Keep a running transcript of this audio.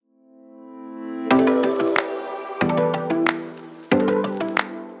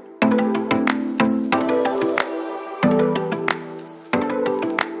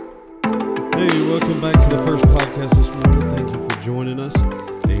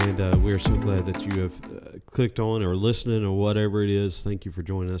and we're so glad that you have clicked on or listening or whatever it is. Thank you for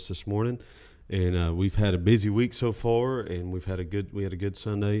joining us this morning. And we've had a busy week so far, and we had a good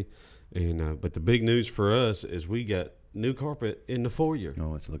Sunday. And but the big news for us is we got new carpet in the foyer.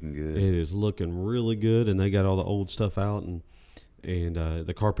 Oh, it's looking good. It is looking really good, and they got all the old stuff out, and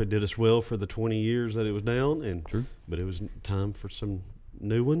the carpet did us well for the 20 years that it was down. And True. But it was time for some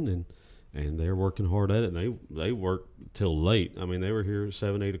new one, and they're working hard at it. And they work till late. I mean, they were here at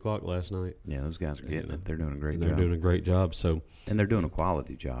 7, 8 o'clock last night. Yeah, those guys are getting it. They're doing a great job. They're doing a great job. So, and they're doing a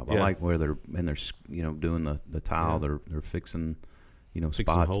quality job. Yeah. I like where they're doing the tile. Yeah. They're fixing Fixing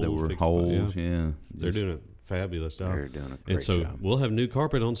spots that were holes. Yeah, they're doing a fabulous job. They're doing a great and so job. we'll have new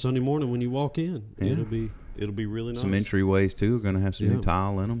carpet on Sunday morning when you walk in. Yeah. It'll be really nice. Some entryways too are going to have some new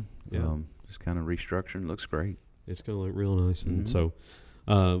tile in them. Yeah. Just kind of restructuring. Looks great. It's going to look real nice. Mm-hmm.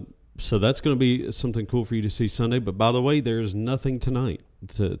 And so that's going to be something cool for you to see Sunday. But by the way, there's nothing tonight.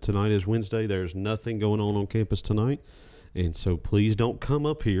 Tonight is Wednesday. There's nothing going on campus tonight. And so please don't come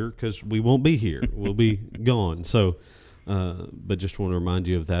up here because we won't be here. We'll be gone. So, but just want to remind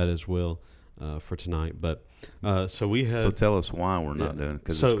you of that as well for tonight. But so we had. So tell us why we're not doing it,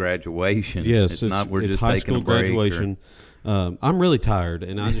 because So- it's graduation. Yes, it's not. We're it's just high taking school a break graduation. I'm really tired,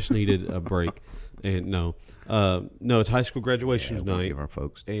 and I just needed a break. And no, it's high school graduation We'll tonight. give our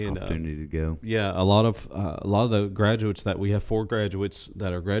folks the And, opportunity to go. Yeah, a lot of the graduates that we have 4 graduates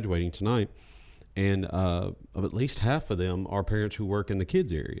that are graduating tonight, and at least half of them are parents who work in the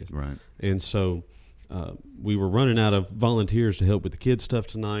kids area. Right. And so we were running out of volunteers to help with the kids stuff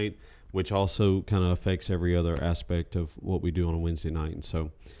tonight, which also kind of affects every other aspect of what we do on a Wednesday night. And so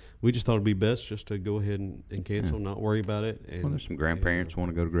we just thought it'd be best just to go ahead and cancel, not worry about it. And, Well, there's some grandparents want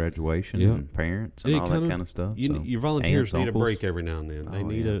to go to graduation, Yeah. and parents, and all that kind of stuff. So. Your volunteers Aunts, need a uncles. break every now and then. They Oh,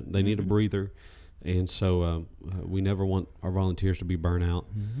 need yeah. they need a breather, and so we never want our volunteers to be burnt out.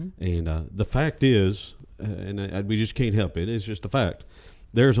 Mm-hmm. And the fact is, we just can't help it. It's just a fact.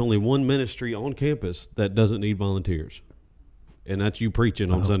 There's only one ministry on campus that doesn't need volunteers, and that's you preaching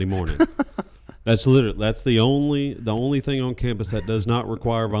on Sunday morning. That's the only thing on campus that does not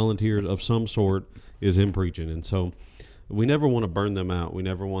require volunteers of some sort is him preaching. And so we never want to burn them out. We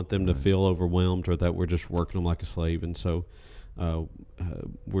never want them to feel overwhelmed or that we're just working them like a slave. And so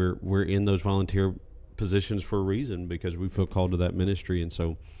we're in those volunteer positions for a reason, because we feel called to that ministry. And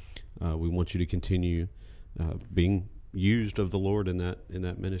so we want you to continue being used of the Lord in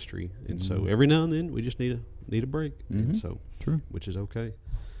that ministry. And so every now and then we just need a break. And so True. which is okay.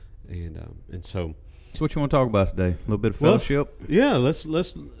 And so what you want to talk about today? A little bit of fellowship. Yeah, let's kind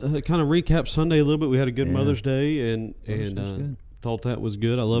of recap Sunday a little bit. We had a good Mother's Day, and good. thought that was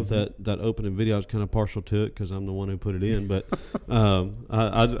good. I love that opening video. I was kind of partial to it because I'm the one who put it in, but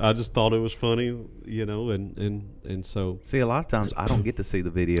I just thought it was funny, and so. See, a lot of times I don't get to see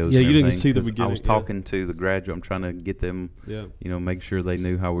the videos. Yeah, and you didn't everything, see the 'cause beginning, I was talking to the graduate. I'm trying to get them, make sure they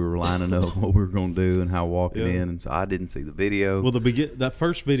knew how we were lining up, what we were going to do, and how walking in. And so I didn't see the video. Well, that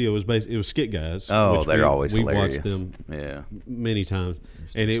first video was it was Skit Guys. Oh, which they're always we've hilarious. watched them many times,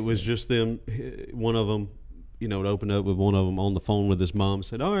 and it was just them. One of them, it opened up with one of them on the phone with his mom,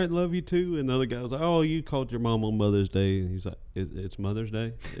 said, "All right, love you too," and the other guy was like, "Oh, you called your mom on Mother's Day," and he's like, "It's Mother's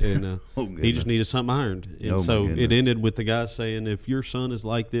Day," and he just needed something ironed, and so it ended with the guy saying, "If your son is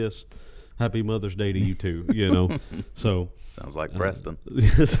like this, Happy Mother's Day to you too," So sounds like Preston.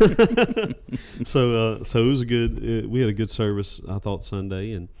 So it was we had a good service, I thought,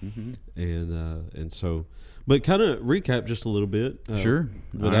 Sunday, and so. But kind of recap just a little bit. Sure.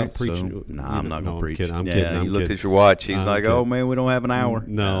 Without right, preaching. So, I'm not going to preach. I'm kidding. You looked at your watch. He's like, kidding. "Oh man, we don't have an hour."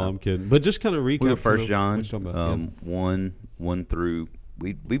 No, I'm kidding. But just kind of recap. We were 1 John, what you talking about? 1 through.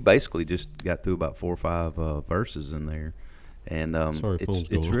 We basically just got through about 4 or 5 verses in there, and Sorry,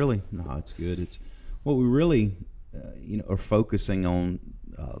 it's really it's good. It's what we really are focusing on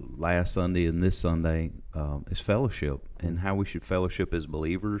last Sunday and this Sunday is fellowship, and how we should fellowship as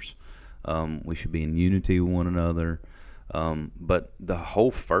believers. We should be in unity with one another. But the whole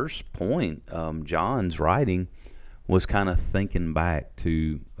first point, John's writing, was kind of thinking back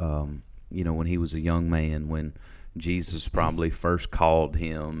to, when he was a young man, when Jesus probably first called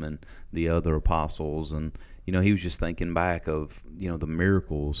him and the other apostles, and he was just thinking back of the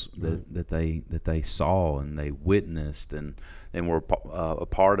miracles that they saw and they witnessed and were a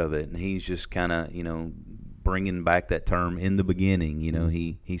part of it, and he's just kind of bringing back that term in the beginning.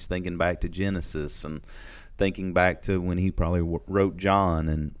 He's thinking back to Genesis and thinking back to when he probably wrote John,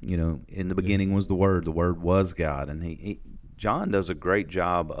 and in the beginning was the Word was God, and John does a great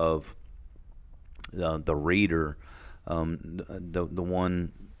job of the reader, the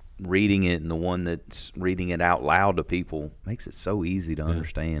one reading it and the one that's reading it out loud to people makes it so easy to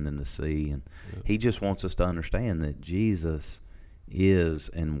understand and to see. And he just wants us to understand that Jesus is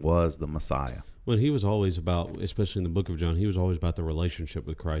and was the Messiah. Well, he was always about, especially in the book of John, he was always about the relationship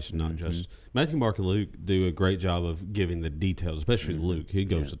with Christ, not just Matthew, Mark, and Luke do a great job of giving the details, especially Luke. He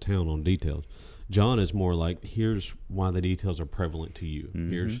goes to town on details. John is more like, here's why the details are prevalent to you.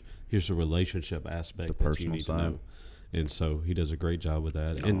 Here's the relationship aspect that you need to know. And so he does a great job with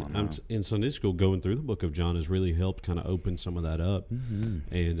that. And in Sunday school, going through the book of John has really helped kind of open some of that up.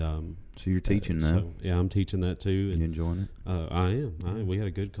 And so you're teaching that? So, yeah, I'm teaching that too. And you enjoying it? I am. We had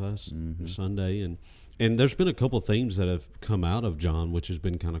a good class Sunday, and there's been a couple of themes that have come out of John, which has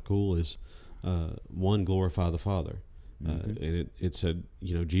been kind of cool. Is one, glorify the Father. And it said,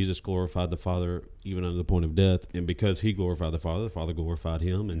 Jesus glorified the Father even unto the point of death. And because he glorified the Father glorified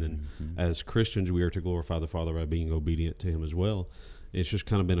him. And then as Christians, we are to glorify the Father by being obedient to him as well. It's just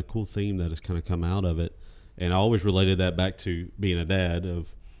kind of been a cool theme that has kind of come out of it. And I always related that back to being a dad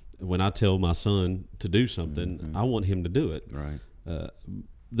of when I tell my son to do something, I want him to do it. Right.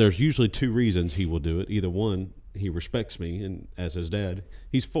 There's usually two reasons he will do it. Either one, he respects me, and as his dad,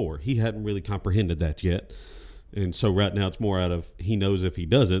 he's 4. He hadn't really comprehended that yet. And so right now it's more out of he knows if he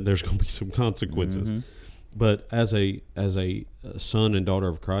doesn't, there's going to be some consequences. But as a son and daughter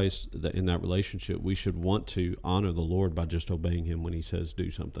of Christ in that relationship, we should want to honor the Lord by just obeying him when he says do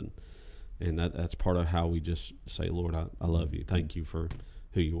something. And that's part of how we just say, Lord, I love you. Thank you for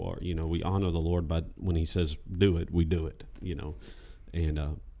who you are. We honor the Lord by when he says do it, we do it,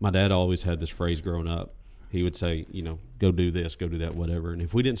 And my dad always had this phrase growing up. He would say, go do this, go do that, whatever. And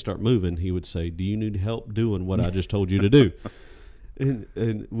if we didn't start moving, he would say, do you need help doing what I just told you to do?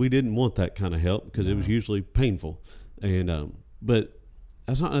 And we didn't want that kind of help because it was usually painful. And but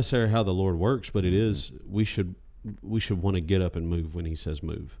that's not necessarily how the Lord works, but it is. We should want to get up and move when he says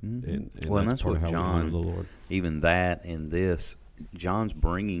move. And that's part what of how John, we honor the Lord. Even that and this, John's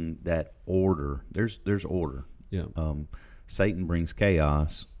bringing that order. There's order. Yeah. Satan brings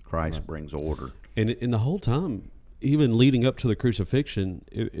chaos. Christ brings order. And in the whole time, even leading up to the crucifixion,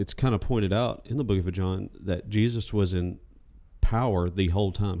 it's kind of pointed out in the book of John that Jesus was in power the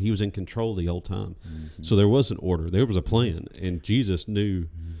whole time. He was in control the whole time. So there was an order. There was a plan. And Jesus knew,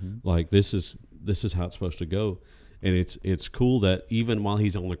 like, this is how it's supposed to go. And it's cool that even while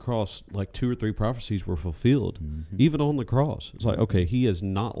he's on the cross, like 2 or 3 prophecies were fulfilled, even on the cross. It's like, okay, he has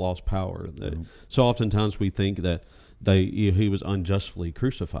not lost power. So oftentimes we think that he was unjustly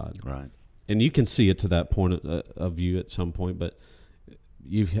crucified. Right. And you can see it to that point of view at some point, but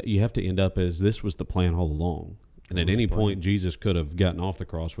you have to end up as this was the plan all along. And at any point, Jesus could have gotten off the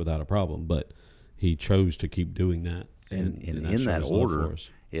cross without a problem, but he chose to keep doing that. And in that order,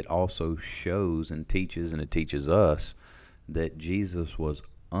 it also shows and it teaches us that Jesus was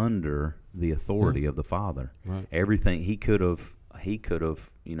under the authority of the Father. Right. Everything he could have,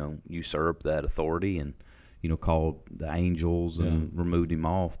 usurped that authority and, called the angels and removed him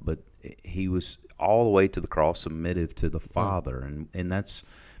off, but he was all the way to the cross submitted to the Father. And that's,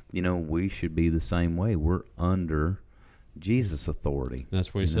 we should be the same way. We're under Jesus' authority.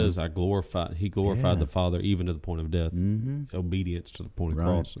 That's what he says. He glorified the Father even to the point of death, obedience to the point of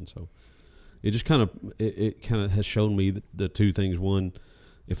cross. And so it just kind of has shown me the two things. One,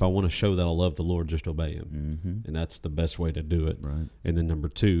 if I want to show that I love the Lord, just obey him. And that's the best way to do it. Right. And then number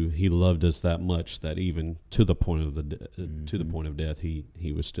 2, he loved us that much that even to the point of to the point of death,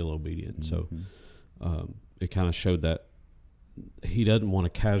 he was still obedient. So it kind of showed that he doesn't want a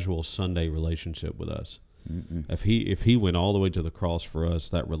casual Sunday relationship with us. If he went all the way to the cross for us,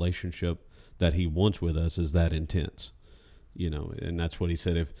 that relationship that he wants with us is that intense. And that's what he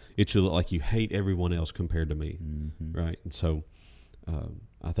said. If it should look like you hate everyone else compared to me, right? And so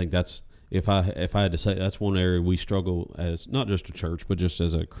I think that's if I had to say, that's one area we struggle as not just a church, but just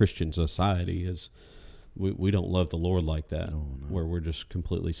as a Christian society is we don't love the Lord like that, where we're just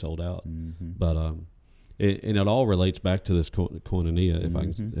completely sold out. But it all relates back to this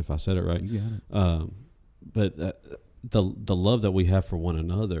koinonia, if I said it right. You got it. But the love that we have for one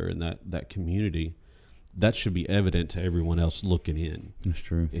another and that community, that should be evident to everyone else looking in. That's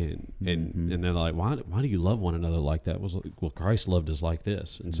true. And they're like, why do you love one another like that? Well, Christ loved us like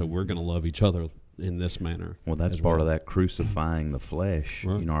this, and so we're going to love each other in this manner. Well, that's part of that crucifying the flesh.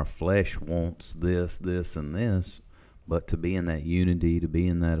 Right. Our flesh wants this, and this, but to be in that unity, to be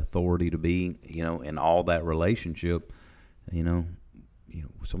in that authority, to be, in all that relationship,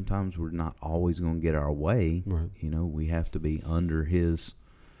 sometimes we're not always going to get our way. Right. We have to be under his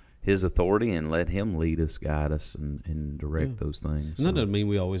authority and let him lead us, guide us, and direct those things. And that doesn't mean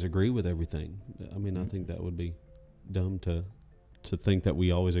we always agree with everything. I mean, I think that would be dumb to to think that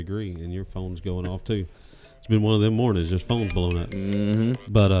we always agree. And your phone's going off too. It's been one of them mornings, just phones blowing up.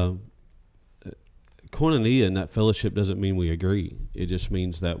 Mm-hmm. But koinonia and that fellowship doesn't mean we agree. It just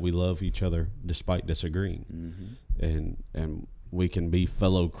means that we love each other despite disagreeing. Mm-hmm. And we can be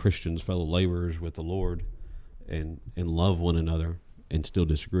fellow Christians, fellow laborers with the Lord, and love one another and still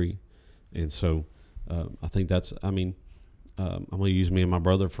disagree. And so I think that's, I'm going to use me and my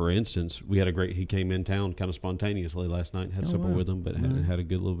brother, for instance. We had he came in town kind of spontaneously last night, had supper with him, but had a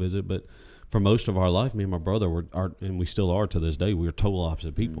good little visit. But for most of our life, me and my brother and we still are to this day, we are total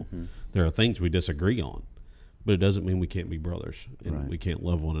opposite people. Mm-hmm. There are things we disagree on, but it doesn't mean we can't be brothers and we can't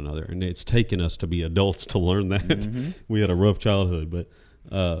love one another. And it's taken us to be adults to learn that. Mm-hmm. We had a rough childhood, but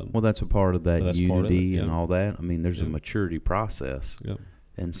well, that's a part of that unity and yeah. all that. I mean, there's a maturity process,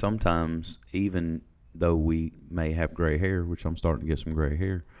 and sometimes even though we may have gray hair, which I'm starting to get some gray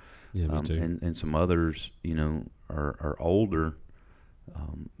hair, me too. and some others, are older.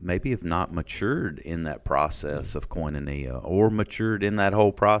 Maybe have not matured in that process of koinonia, or matured in that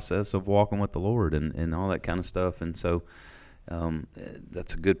whole process of walking with the Lord and all that kind of stuff. And so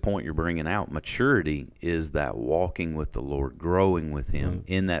that's a good point you're bringing out. Maturity is that walking with the Lord, growing with Him,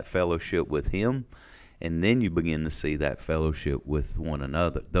 in that fellowship with Him, and then you begin to see that fellowship with one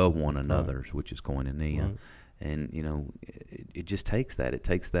another, another's, which is koinonia. Right. And, it just takes that. It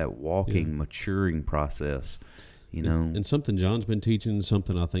takes that walking, maturing process. And something John's been teaching,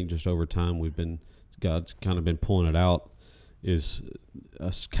 something I think just over time God's kind of been pulling it out, is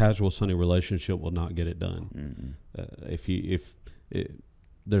a casual Sunday relationship will not get it done. Mm-hmm.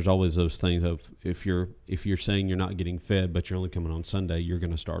 There's always those things of if you're saying you're not getting fed, but you're only coming on Sunday, you're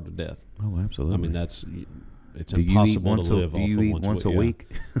going to starve to death. Oh, absolutely. I mean, it's impossible to live off of once a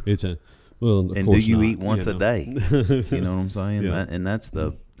week. It's a well, of and course do you not, eat once a day? You know what I'm saying? Yeah. And that's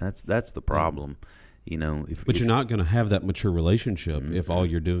the problem. But you're not going to have that mature relationship if all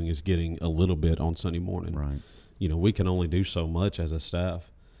you're doing is getting a little bit on Sunday morning. Right. We can only do so much as a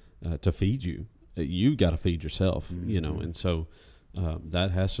staff to feed you. You got to feed yourself, and so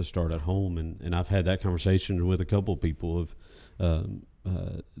that has to start at home. And I've had that conversation with a couple of people of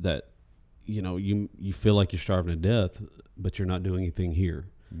that, you feel like you're starving to death, but you're not doing anything here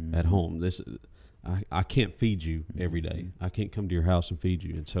at home. I can't feed you every day. I can't come to your house and feed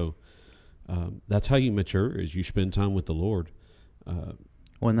you. And so that's how you mature, is you spend time with the Lord.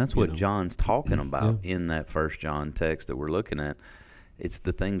 Well, and that's what John's talking about in that 1 John text that we're looking at. It's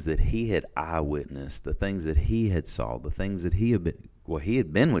the things that he had eyewitnessed, the things that he had saw, the things that he had been. Well, he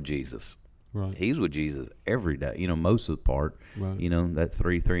had been with Jesus. Right. He's with Jesus every day. Most of the part. Right. That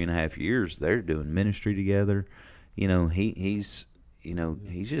 3.5 years they're doing ministry together. He's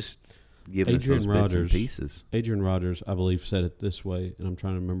just giving us those bits and pieces. Adrian Rogers, I believe, said it this way, and I'm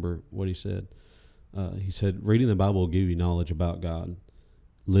trying to remember what he said. He said, reading the Bible will give you knowledge about God.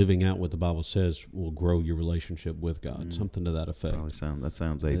 Living out what the Bible says will grow your relationship with God. Something to that effect. That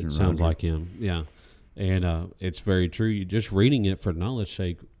sounds Adrian Rogers. Sounds like him, yeah. And it's very true. Just reading it for knowledge's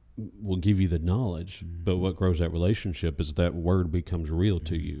sake will give you the knowledge, but what grows that relationship is that word becomes real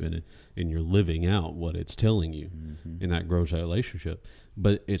to you, and you're living out what it's telling you, and that grows that relationship.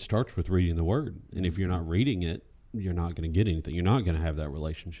 But it starts with reading the word, and if you're not reading it, you're not going to get anything. You're not going to have that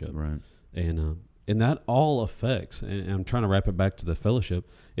relationship, right? And that all affects. And I'm trying to wrap it back to the fellowship.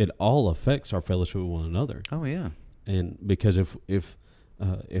 It all affects our fellowship with one another. Oh yeah. And because if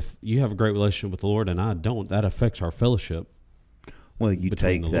you have a great relationship with the Lord and I don't, that affects our fellowship. Well, you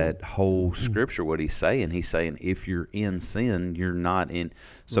take that whole scripture, what he's saying if you're in sin, you're not in.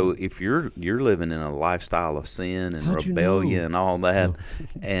 So if you're living in a lifestyle of sin and rebellion and all that,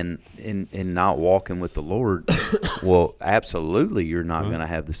 and not walking with the Lord, well, absolutely, you're not going to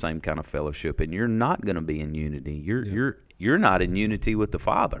have the same kind of fellowship, and you're not going to be in unity. You're not in unity with the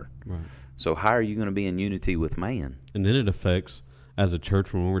Father. Right. So how are you going to be in unity with man? And then it affects, as a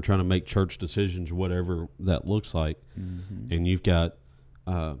church, when we're trying to make church decisions, whatever that looks like, and you've got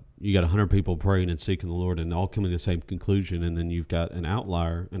 100 people praying and seeking the Lord, and all coming to the same conclusion, and then you've got an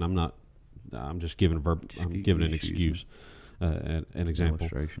outlier. And I'm just giving an excuse, an example,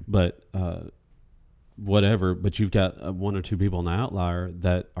 but whatever. But you've got one or two people in the outlier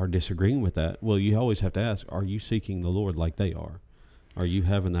that are disagreeing with that. Well, you always have to ask: are you seeking the Lord like they are? Are you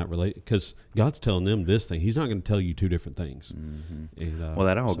having that because God's telling them this thing. He's not going to tell you two different things. And, well,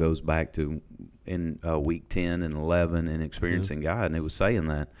 that all goes back to in week 10 and 11 and experiencing God. And it was saying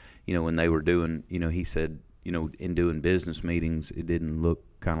that, when they were doing, he said, in doing business meetings, it didn't look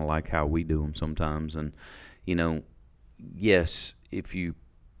kind of like how we do them sometimes. And, yes, if you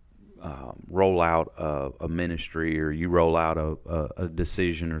roll out a ministry or you roll out a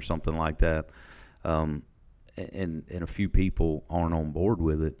decision or something like that, and a few people aren't on board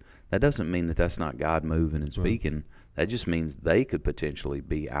with it, that doesn't mean that that's not God moving and speaking. Right. That just means they could potentially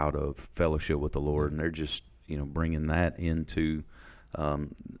be out of fellowship with the Lord, and they're just bringing that into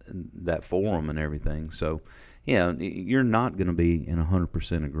that forum and everything. So, yeah, you're not going to be in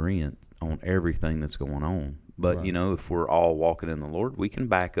 100% agreement on everything that's going on. But, right. If we're all walking in the Lord, we can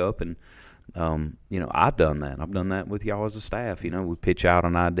back up. And, I've done that. I've done that with y'all as a staff. We pitch out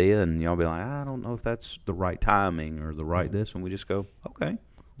an idea, and y'all be like, I don't know if that's the right timing or the right this. And we just go, okay.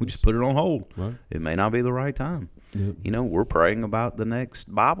 We just put it on hold. Right. It may not be the right time. Yep. We're praying about the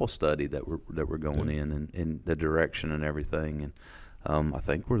next Bible study that we're going in the direction and everything. And I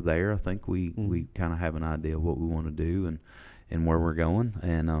think we're there. I think we kind of have an idea of what we want to do and where we're going.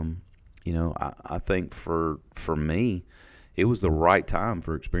 And I think for me, it was the right time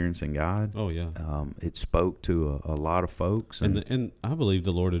for experiencing God. Oh yeah. It spoke to a lot of folks, and I believe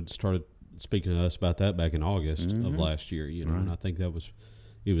the Lord had started speaking to us about that back in August of last year. Right. And I think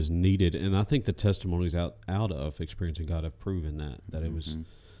it was needed, and I think the testimonies out of experiencing God have proven that it was,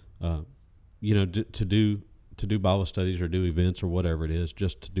 to do Bible studies or do events or whatever it is,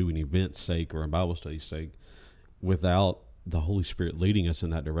 just to do an event's sake or a Bible study's sake, without the Holy Spirit leading us in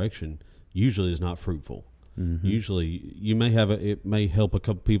that direction, usually is not fruitful. Mm-hmm. Usually, it may help a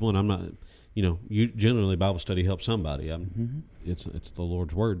couple people, and I'm not, generally Bible study helps somebody. It's the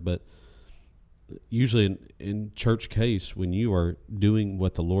Lord's word, but usually in church case, when you are doing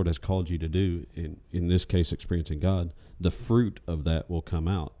what the Lord has called you to do, in this case experiencing God, the fruit of that will come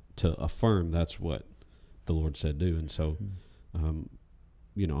out to affirm that's what the Lord said do. And so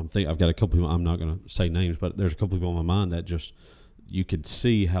I've got a couple people, I'm not going to say names, but there's a couple people on my mind that just, you could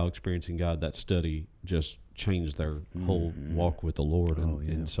see how experiencing God, that study just changed their whole walk with the Lord.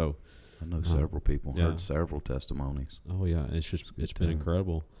 And so I know several people, heard several testimonies. Oh yeah. It's been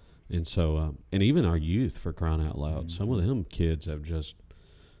incredible. And so, and even our youth, for crying out loud, some of them kids have just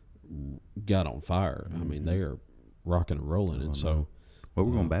got on fire. I mean, they are rocking and rolling. And so, well,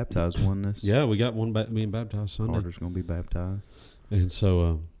 we're going to baptize one this. Yeah, we got one being baptized Sunday. Carter's going to be baptized. And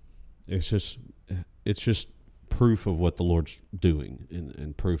so, it's just proof of what the Lord's doing,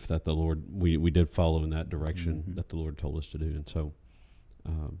 and proof that the Lord, we did follow in that direction that the Lord told us to do. And so,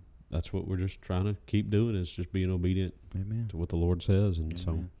 that's what we're just trying to keep doing, is just being obedient to what the Lord says. And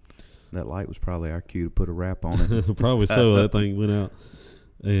so. That light was probably our cue to put a wrap on it. Probably so. That thing went out.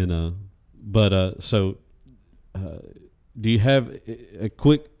 And do you have a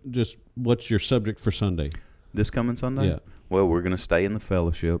quick, just what's your subject for Sunday? This coming Sunday? Yeah. Well, we're going to stay in the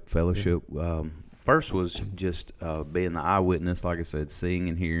fellowship. First was just being the eyewitness, like I said, seeing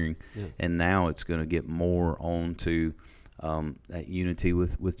and hearing. Yeah. And now it's going to get more onto that unity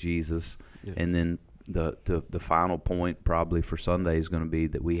with Jesus. Yeah. And then the final point probably for Sunday is going to be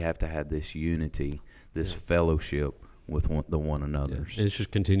that we have to have this unity, this fellowship with one another. Yeah. It's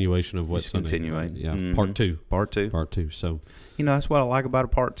just continuation of what's continuing. Right? Yeah, Part two. So that's what I like about a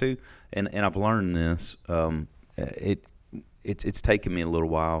part two, and I've learned this. It's taken me a little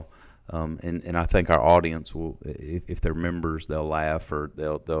while, and I think our audience will, if they're members, they'll laugh or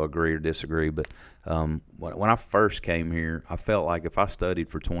they'll agree or disagree. But when I first came here, I felt like if I studied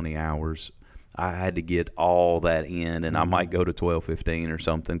for 20 hours. I had to get all that in, and I might go to 12, 15 or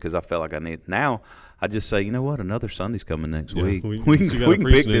something because I felt like I need. Now I just say, you know what, another Sunday's coming next week. We can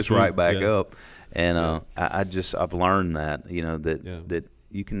pick this right back up, and I've learned that that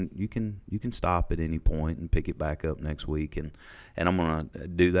you can stop at any point and pick it back up next week, and I'm gonna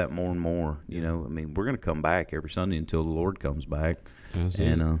do that more and more. I mean, we're gonna come back every Sunday until the Lord comes back.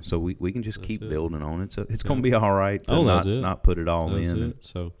 So we can just keep building on it. So it's gonna be all right to not put it all in.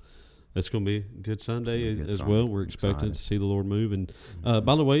 So. It's going to be a good Sunday as well. We're expecting to see the Lord move. And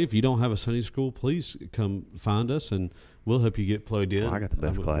by the way, if you don't have a Sunday school, please come find us, and we'll help you get plugged in. Well, I got the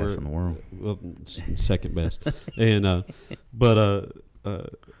best class in the world. Well, second best. And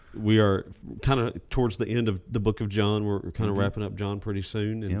we are kind of towards the end of the book of John. We're kind of wrapping up John pretty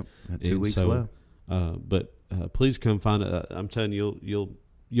soon. And, got 2 weeks left. But please come find it. I'm telling you,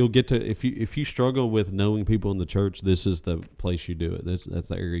 you'll get to, if you struggle with knowing people in the church, this is the place you do it. That's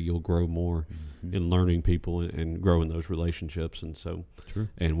the area you'll grow more in learning people and growing those relationships. And so,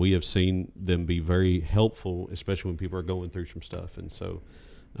 and we have seen them be very helpful, especially when people are going through some stuff. And so,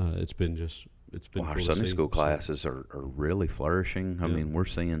 it's been cool. Our Sunday school classes are really flourishing. I mean, we're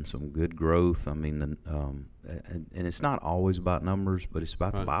seeing some good growth. I mean, and it's not always about numbers, but it's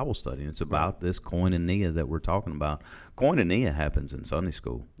about the Bible study. And it's about this koinonia that we're talking about. Koinonia happens in Sunday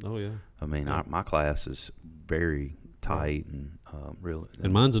school. Oh, yeah. I mean, my class is very tight and really.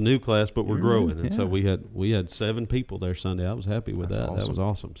 And mine's a new class, but we're growing. And so we had 7 people there Sunday. I was happy with that. Awesome. That was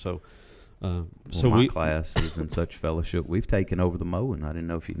awesome. So, So my class is in such fellowship. We've taken over the mowing. I didn't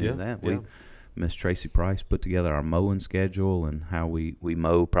know if you knew Yeah, that. yeah. Miss Tracy Price put together our mowing schedule and how we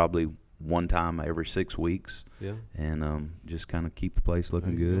mow probably one time every 6 weeks, Yeah. and just kind of keep the place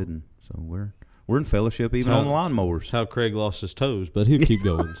looking There you good. go. And so we're in fellowship even on the lawnmowers. That's how Craig lost his toes, but he'll keep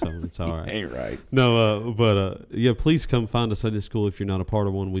going, so it's all right. Ain't right. No, but yeah, please come find a Sunday school if you're not a part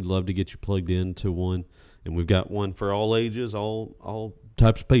of one. We'd love to get you plugged into one, and we've got one for all ages, all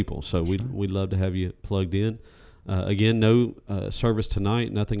types of people. So we'd love to have you plugged in. Again, no service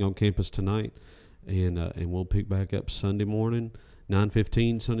tonight, nothing on campus tonight, and we'll pick back up Sunday morning,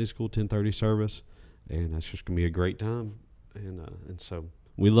 9:15 Sunday school, 10:30 service, and that's just gonna be a great time. And so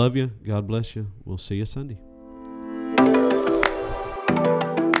we love you. God bless you. We'll see you Sunday.